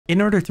In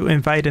order to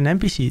invite an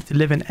NPC to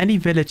live in any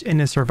village in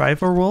a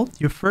survival world,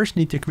 you first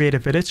need to create a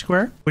village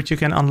square, which you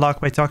can unlock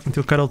by talking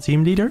to Cuddle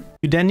Team Leader.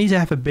 You then need to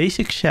have a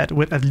basic shed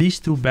with at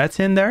least 2 beds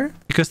in there,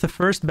 because the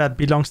first bed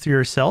belongs to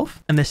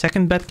yourself, and the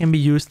second bed can be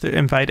used to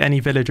invite any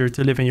villager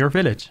to live in your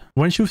village.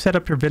 Once you've set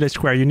up your village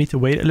square, you need to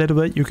wait a little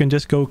bit. You can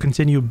just go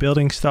continue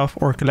building stuff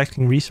or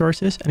collecting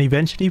resources, and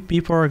eventually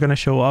people are going to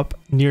show up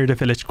near the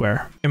village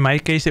square. In my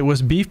case, it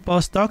was Beef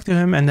Boss. Talk to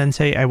him and then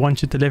say, I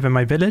want you to live in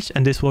my village,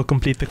 and this will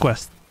complete the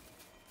quest.